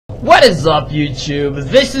What is up, YouTube?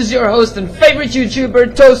 This is your host and favorite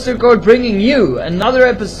YouTuber, ToasterCode, bringing you another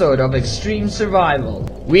episode of Extreme Survival.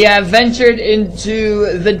 We have ventured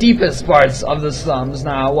into the deepest parts of the slums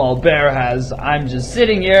now, while Bear has. I'm just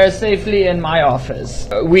sitting here safely in my office.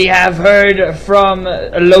 We have heard from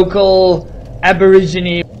a local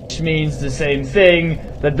aborigine, which means the same thing,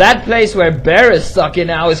 that place where Bear is stuck in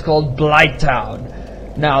now is called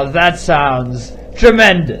Blighttown. Now that sounds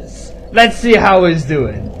tremendous. Let's see how he's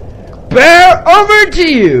doing. Bear, over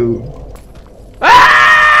to you!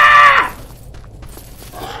 Ah!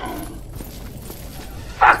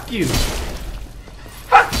 Fuck you!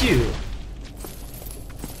 Fuck you!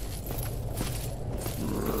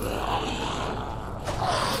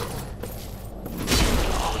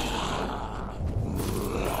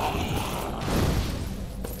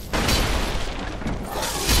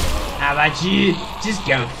 How about you? Just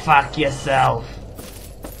go fuck yourself.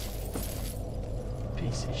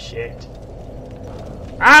 Piece of shit.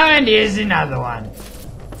 And here's another one.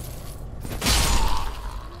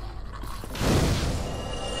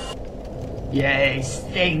 Yes,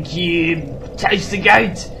 thank you, Toaster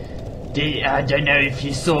Goat. I don't know if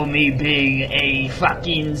you saw me being a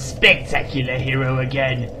fucking spectacular hero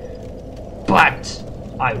again, but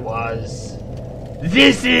I was.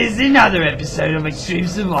 This is another episode of Extreme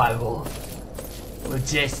Survival. We'll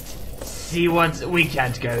just see what... We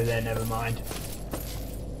can't go there, never mind.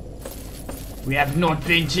 We have not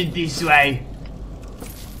ventured this way,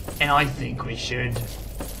 and I think we should.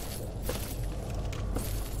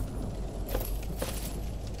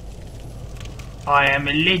 I am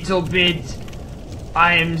a little bit...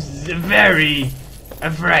 I am very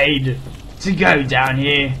afraid to go down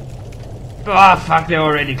here. But fuck, they're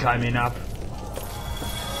already climbing up.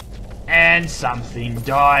 And something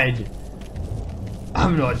died.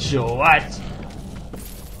 I'm not sure what.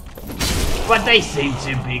 But they seem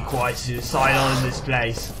to be quite suicidal in this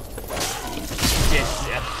place. Just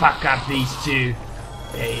fuck up these two.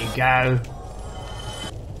 There you go.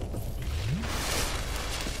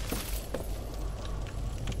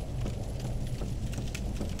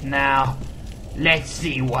 Now, let's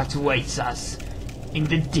see what awaits us in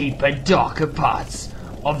the deeper, darker parts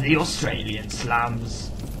of the Australian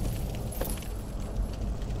slums.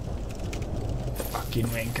 Fucking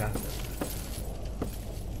wanker.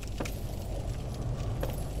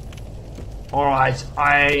 Alright,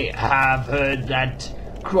 I have heard that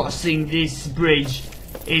crossing this bridge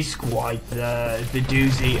is quite the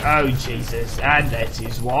doozy. Oh Jesus, and that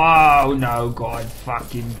is... Wow, no, God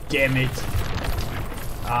fucking damn it.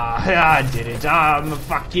 I did it. I'm a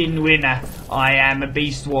fucking winner. I am a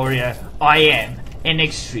beast warrior. I am an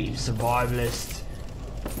extreme survivalist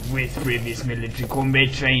with previous military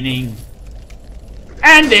combat training.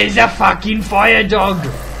 And there's a fucking fire dog.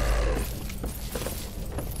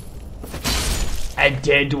 A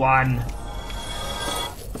dead one.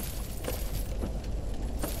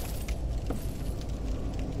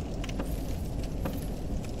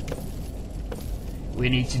 We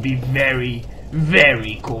need to be very,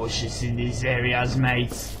 very cautious in these areas,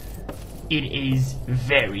 mates. It is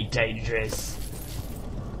very dangerous.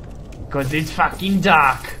 Because it's fucking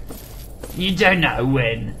dark. You don't know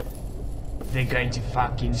when they're going to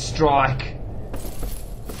fucking strike.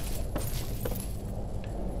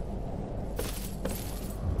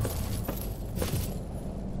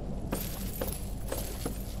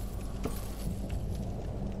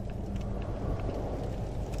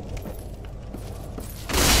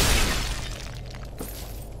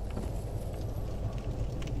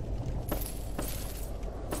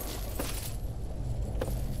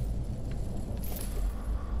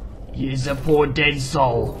 He's a poor dead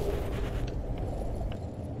soul.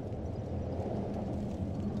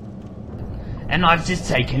 And I've just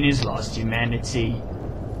taken his last humanity.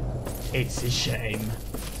 It's a shame.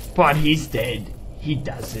 But he's dead. He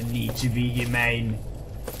doesn't need to be humane.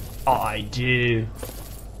 I do.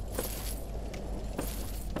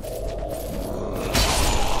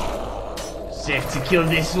 So have to kill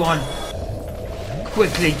this one.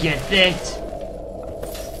 Quickly get that.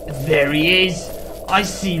 There he is. I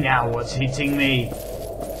see now what's hitting me.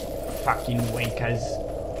 Fucking wankers.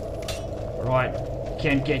 Right,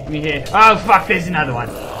 can't get me here. Oh fuck, there's another one.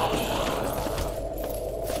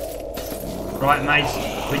 Right mates,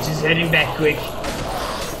 we're just heading back quick.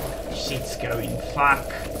 Shit's going fuck.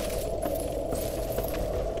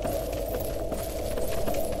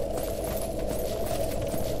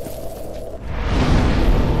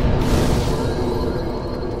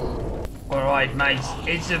 Alright mates,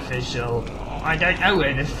 it's official. I don't know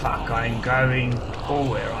where the fuck I'm going, or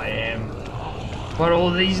where I am. But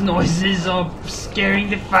all these noises are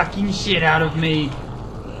scaring the fucking shit out of me.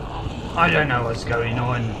 I don't know what's going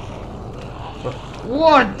on. But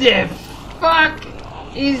what the fuck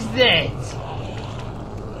is that?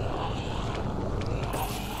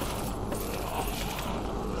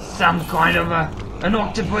 Some kind of an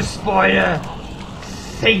octopus spider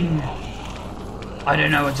thing. I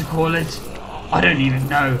don't know what to call it. I don't even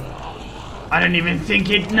know. I don't even think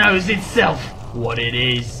it knows itself what it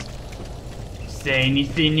is. Is there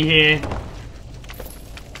anything here?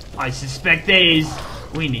 I suspect there is.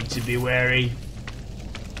 We need to be wary.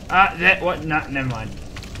 That what? No, never mind.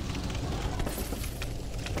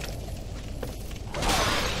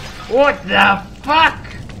 What the fuck?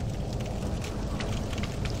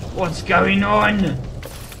 What's going on?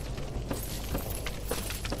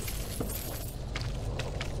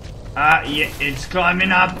 Yeah, it's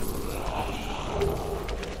climbing up.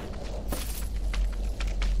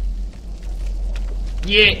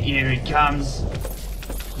 Yeah, here it comes.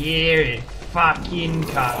 Here it fucking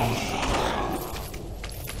comes.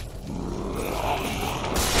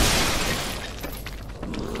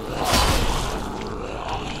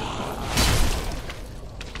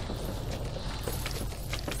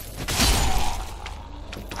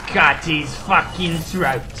 Cut his fucking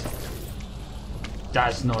throat.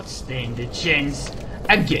 Does not stand a chance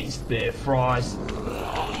against bear fries.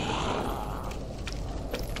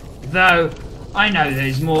 Though, I know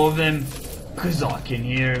there's more of them, 'cause I can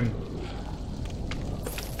hear them.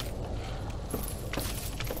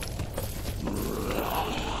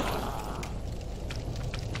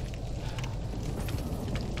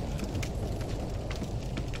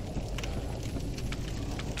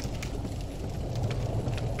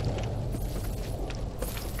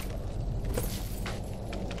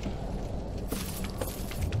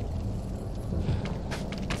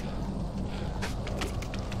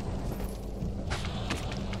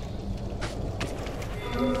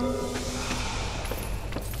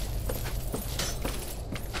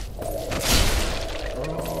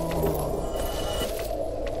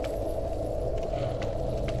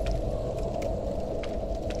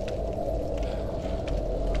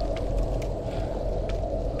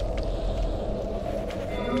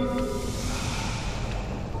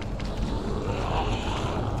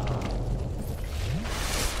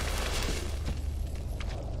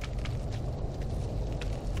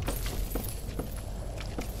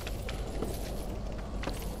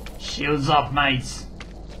 Shields up, mates.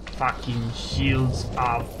 Fucking shields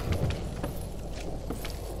up.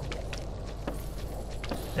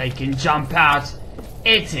 They can jump out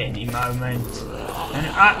at any moment.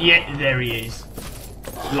 And yeah, there he is.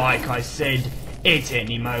 Like I said, at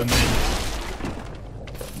any moment.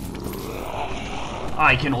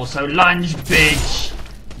 I can also lunge, bitch.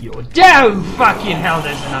 You're down. Fucking hell,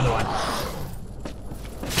 there's another one.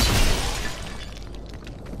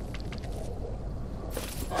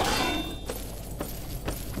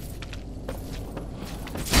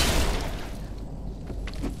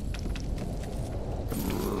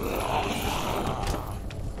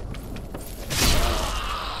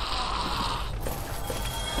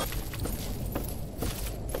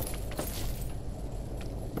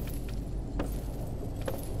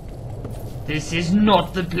 This is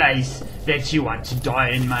not the place that you want to die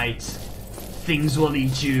in, mates. Things will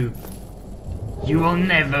eat you. You will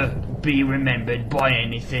never be remembered by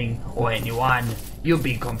anything or anyone. You'll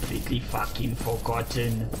be completely fucking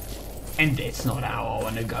forgotten. And that's not how I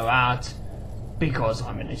want to go out. Because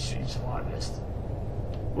I'm an extreme survivalist.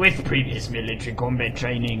 With previous military combat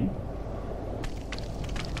training.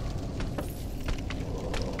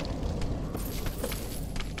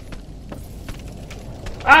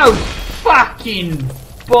 Oh! Fucking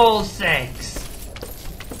ballsacks!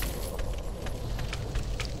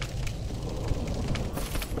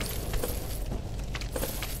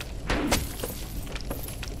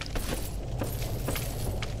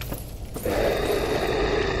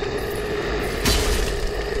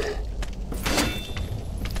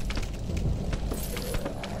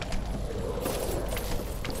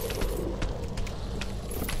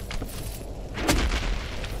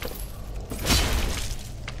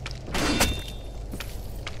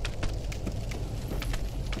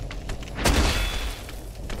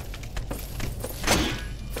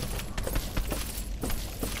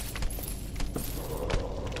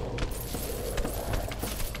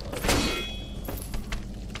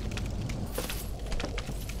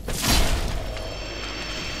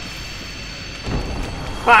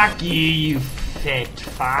 Fuck you, you fat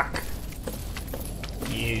fuck.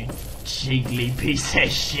 You jiggly piece of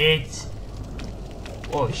shit.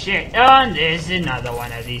 Oh shit, oh, and there's another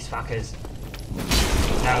one of these fuckers.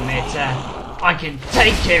 No matter, I can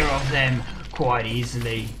take care of them quite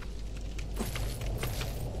easily.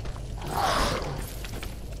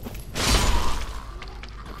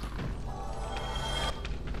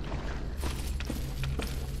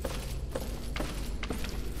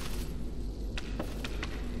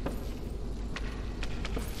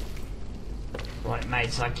 Right,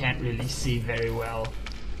 mates, I can't really see very well.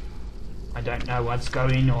 I don't know what's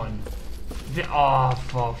going on. Oh,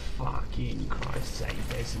 for fucking Christ's sake,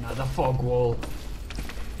 there's another fog wall.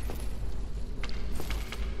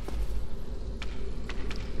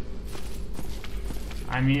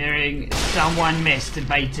 I'm hearing someone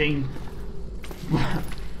masturbating.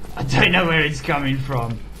 I don't know where it's coming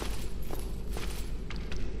from.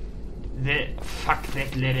 Fuck,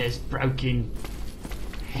 that letter's broken.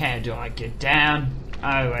 How do I get down?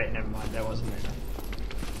 Oh wait, never mind, that wasn't letter.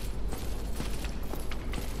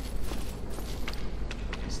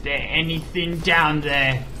 Is there anything down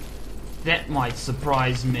there? That might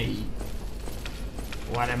surprise me.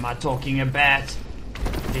 What am I talking about?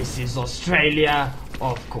 This is Australia.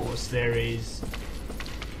 Of course there is.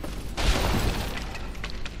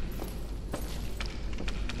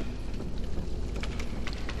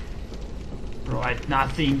 Right,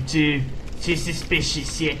 nothing too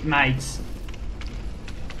suspicious yet, mates.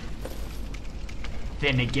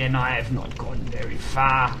 Then again, I have not gone very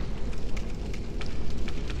far.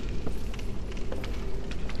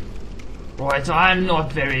 Right, I'm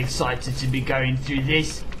not very excited to be going through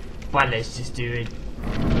this, but let's just do it.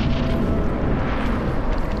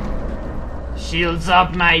 Shields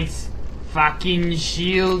up, mates. Fucking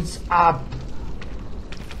shields up.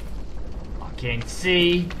 I can't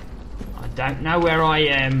see. I don't know where I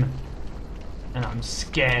am. And I'm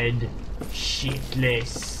scared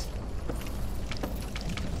shitless.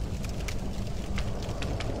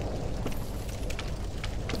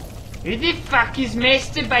 Who the fuck is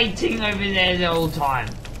masturbating over there the whole time?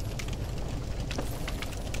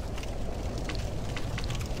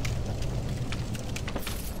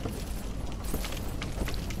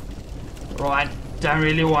 Right, don't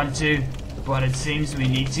really want to, but it seems we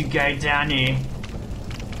need to go down here.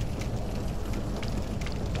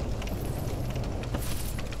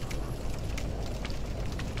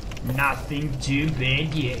 Nothing too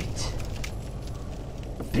bad yet.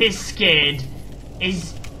 Piss scared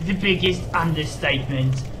is the biggest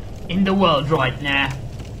understatement in the world right now.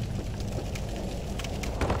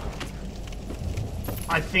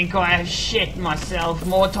 I think I have shit myself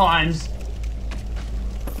more times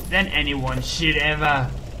than anyone should ever.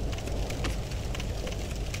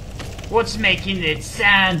 What's making that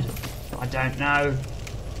sound? I don't know.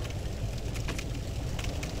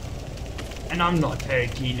 And I'm not very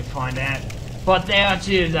keen to find out. But there are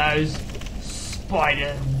two of those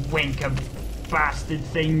spider wanker bastard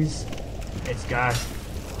things. Let's go.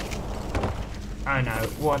 Oh no,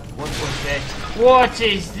 what was that? What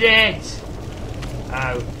is that?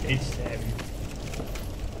 Oh, it's them.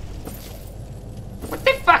 What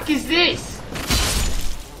the fuck is this?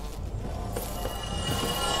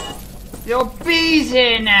 There are bees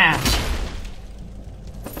here now.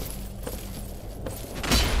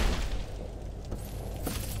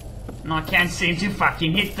 And I can't seem to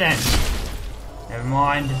fucking hit them. Never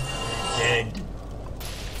mind. They're dead.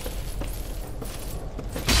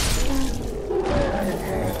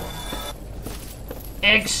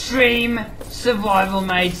 Extreme survival,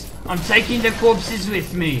 mates. I'm taking the corpses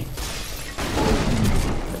with me.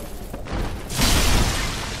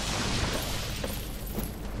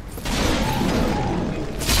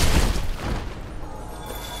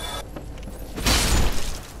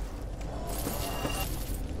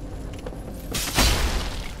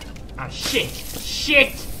 Ah, shit.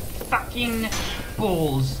 Shit. Fucking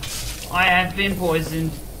balls. I have been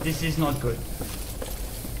poisoned. This is not good.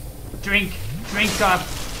 Drink. Drink up.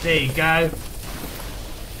 There you go.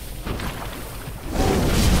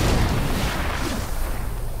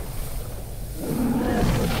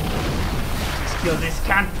 Just kill this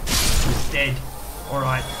cunt. He's dead.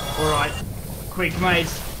 Alright. Alright. Quick,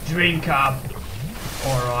 mates. Drink up.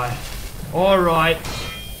 Alright. Alright.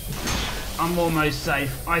 I'm almost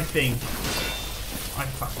safe, I think. I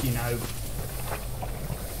fucking hope.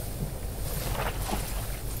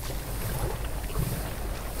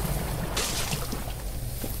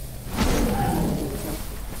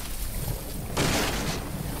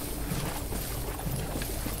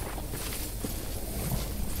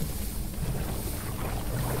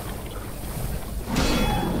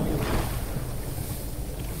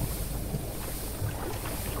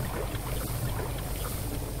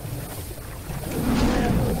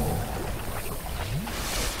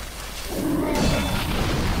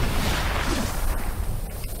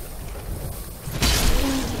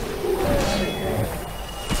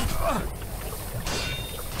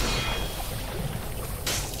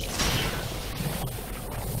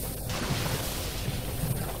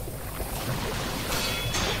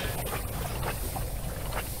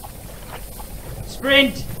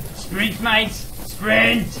 Sprint! Sprint, mates!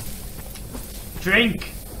 Sprint!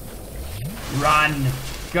 Drink. Run.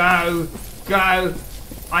 Go. Go.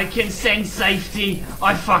 I can sense safety.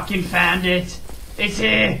 I fucking found it. It's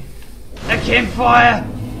here. A campfire.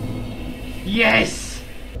 Yes.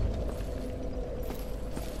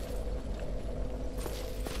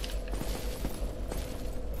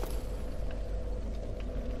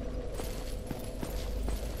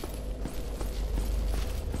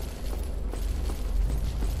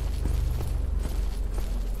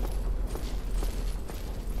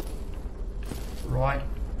 Right,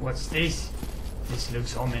 what's this? This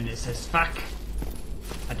looks ominous as fuck.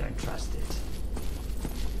 I don't trust it.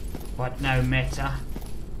 But no matter.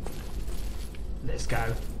 Let's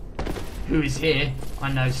go. Who is here?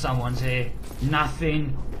 I know someone's here.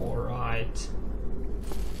 Nothing? Alright.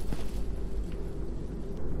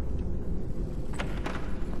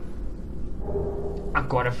 I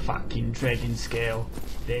got a fucking dragon scale.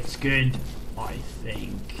 That's good, I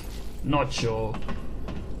think. Not sure.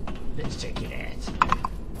 Let's check it out.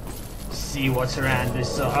 See what's around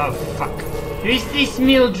this. Oh fuck. Who's this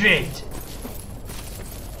Mildred?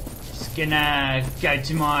 Just gonna go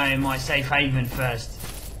to my safe haven first.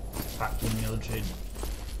 Fucking Mildred.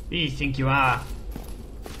 Who do you think you are?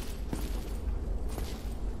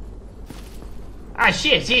 Ah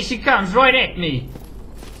shit, here she comes right at me.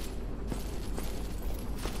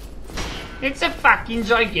 It's a fucking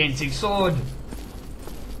gigantic sword.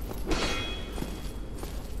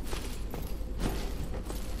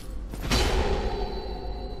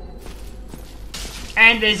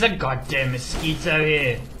 And there's a goddamn mosquito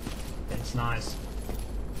here. That's nice.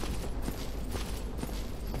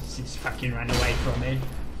 Let's just fucking run away from it.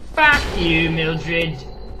 Fuck you, Mildred.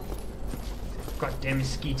 Goddamn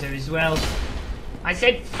mosquito as well. I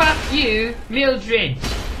said fuck you, Mildred.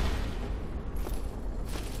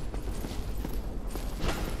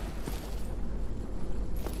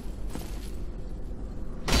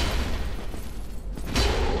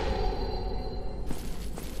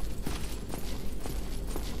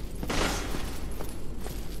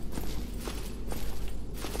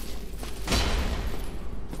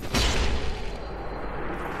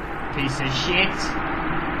 Piece of shit.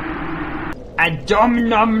 Adam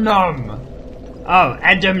nom nom. Oh,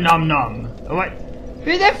 Adam nom nom. What?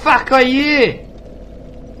 Who the fuck are you?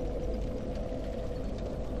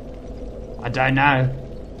 I don't know.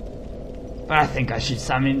 But I think I should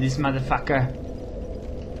summon this motherfucker.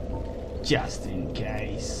 Just in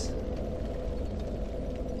case.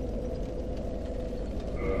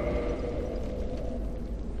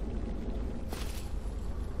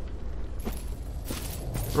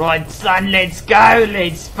 Right, son, let's go.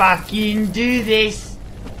 Let's fucking do this.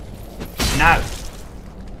 No.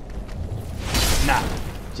 No.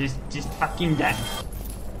 Just fucking done.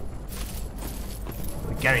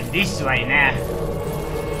 We're going this way now.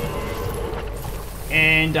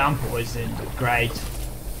 And I'm poisoned. Great.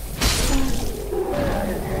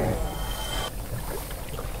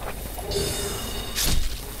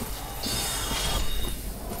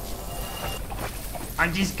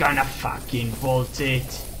 I'm just gonna fucking bolt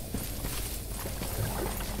it.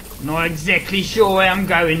 Not exactly sure where I'm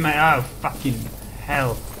going, mate. Oh, fucking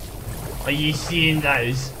hell. Are you seeing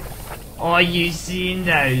those? Are you seeing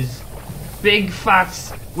those? Big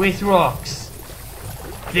fucks with rocks.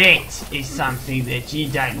 That is something that you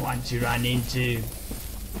don't want to run into.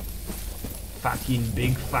 Fucking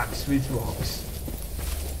big fucks with rocks.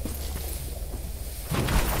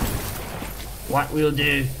 What we'll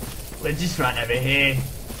do, we'll just run over here.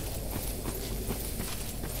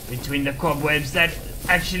 Between the cobwebs, that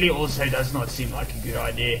actually also does not seem like a good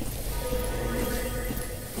idea.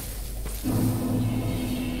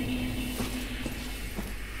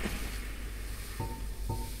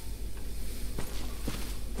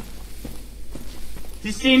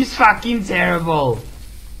 This seems fucking terrible.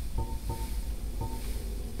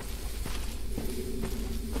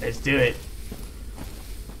 Let's do it.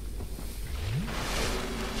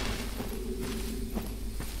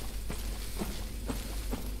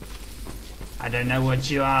 I don't know what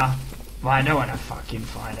you are, but I don't want to fucking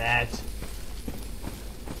find out.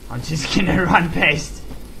 I'm just gonna run past.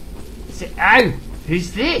 Oh,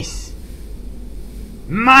 who's this?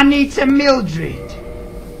 Money to Mildred.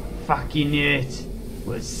 Fucking it.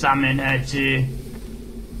 We'll summon her too.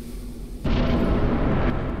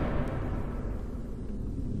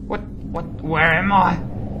 Where am I?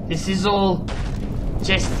 This is all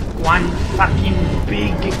just one fucking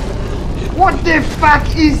big... What the fuck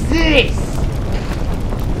is this?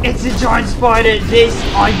 It's a giant spider. This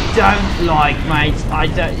I don't like, mate. I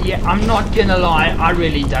don't... Yeah, I'm not gonna lie. I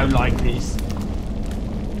really don't like this.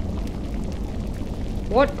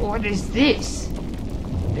 What is this?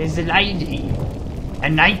 There's a lady. A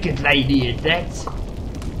naked lady at that.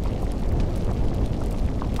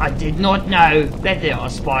 I did not know that there are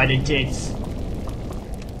spider tits.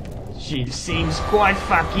 She seems quite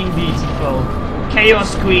fucking beautiful.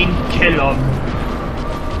 Chaos Queen, kill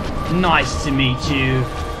 'em. Nice to meet you.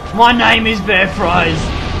 My name is Bear Fries.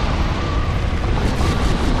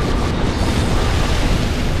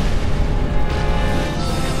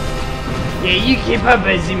 Yeah, you keep her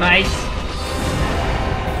busy, mate.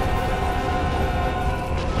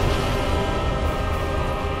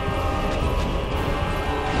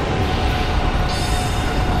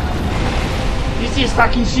 She's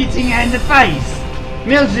fucking shooting her in the face.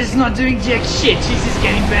 Mildred's not doing jack shit, she's just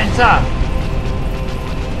getting bent up.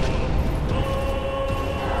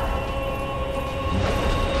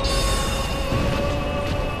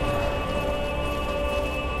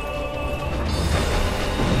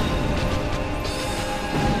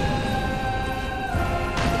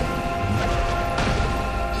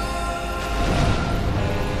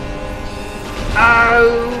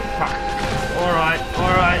 Oh, fuck.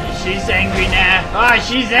 Alright, she's angry now. Ah,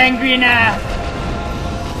 she's angry now.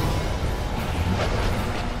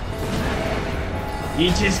 You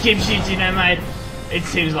just keep shooting her, mate. It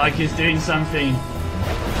seems like he's doing something.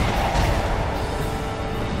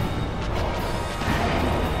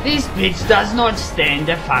 This bitch does not stand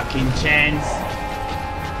a fucking chance.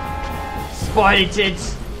 Spider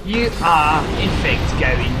tits, you are in fact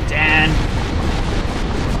going down.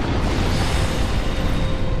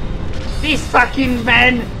 This fucking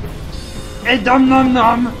man, Dom Nom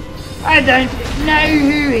Nom, I don't know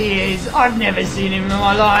who he is. I've never seen him in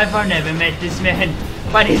my life. I've never met this man.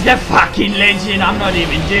 But he's a fucking legend. I'm not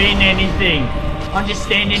even doing anything. I'm just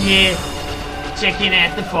standing here, checking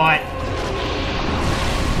out the fight.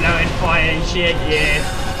 Blowing fire and shit, yeah.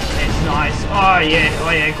 That's nice. Oh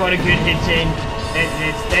yeah, got a good hit in.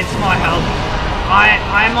 That's my help.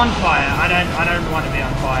 I'm on fire. I don't want to be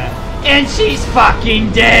on fire. And she's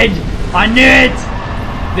fucking dead. I knew it!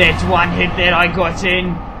 That one hit that I got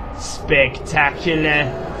in. Spectacular.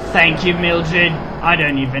 Thank you, Mildred. I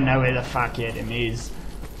don't even know where the fuck Adam is.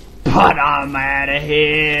 But I'm out of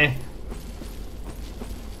here.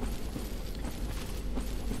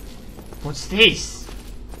 What's this?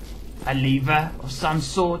 A lever of some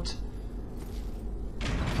sort?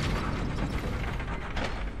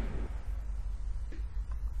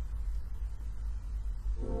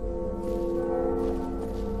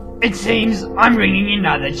 It seems I'm ringing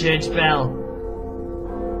another church bell.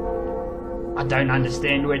 I don't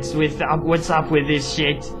understand what's up with this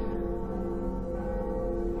shit.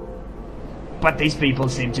 But these people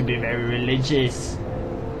seem to be very religious.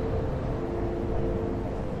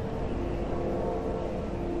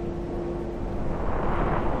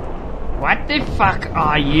 What the fuck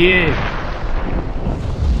are you?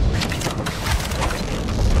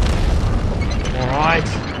 Alright.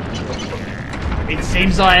 It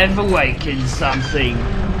seems I have awakened something.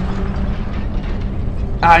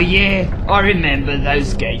 Oh yeah, I remember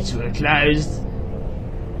those gates were closed.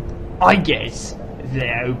 I guess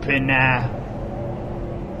they're open now.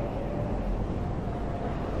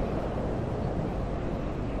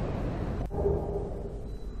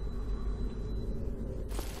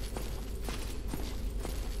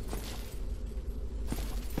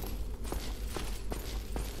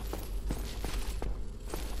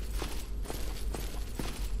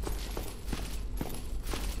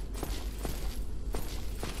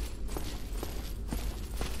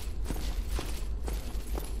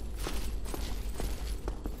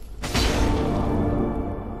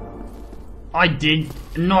 I did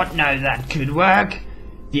not know that could work.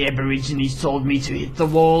 The Aborigines told me to hit the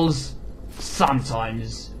walls.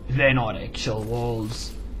 Sometimes they're not actual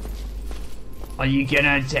walls. Are you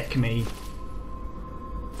gonna attack me?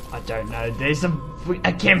 I don't know. There's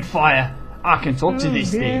a campfire. I can talk to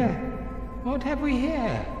this thing. What have we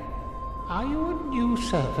here? Are you a new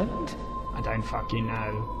servant? I don't fucking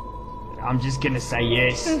know. I'm just gonna say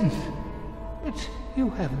yes. But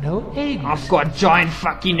you have no eggs. I've got giant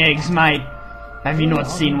fucking eggs, mate. Have you not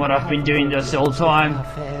seen what I've been doing this whole time?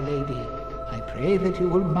 Fair lady, I pray that you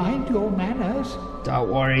will mind your manners. Don't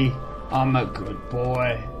worry, I'm a good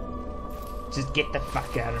boy. Just get the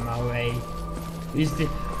fuck out of my way.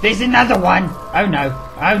 There's another one!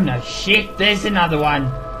 Oh no, shit, there's another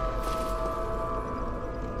one.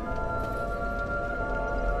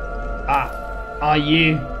 Are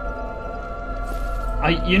you?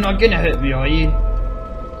 You're not gonna hurt me, are you?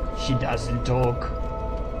 She doesn't talk.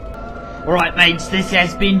 Alright mates, this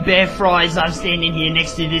has been Bear Fries. I'm standing here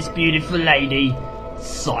next to this beautiful lady.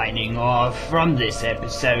 Signing off from this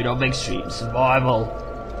episode of Extreme Survival.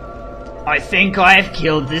 I think I have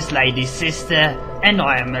killed this lady's sister, and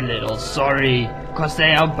I am a little sorry, cause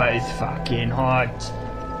they are both fucking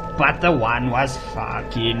hot. But the one was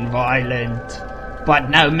fucking violent.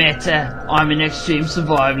 But no matter, I'm an extreme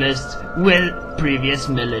survivalist with previous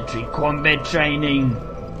military combat training.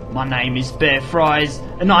 My name is Polarized,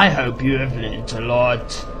 and I hope you have learnt a lot.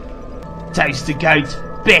 Toaster Goat,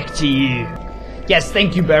 back to you. Yes,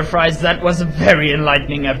 thank you, Polarized. That was a very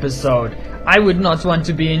enlightening episode. I would not want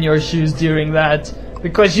to be in your shoes during that,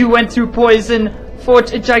 because you went through poison,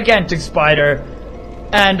 fought a gigantic spider,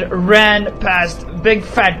 and ran past big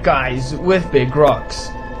fat guys with big rocks.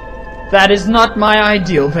 That is not my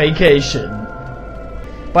ideal vacation.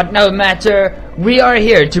 But no matter, we are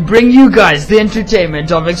here to bring you guys the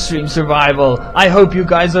entertainment of extreme survival. I hope you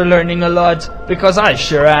guys are learning a lot, because I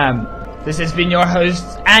sure am. This has been your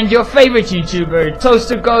host and your favorite YouTuber,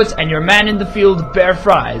 Toaster Goat, and your man in the field,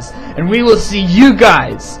 Polarized. And we will see you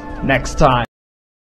guys next time.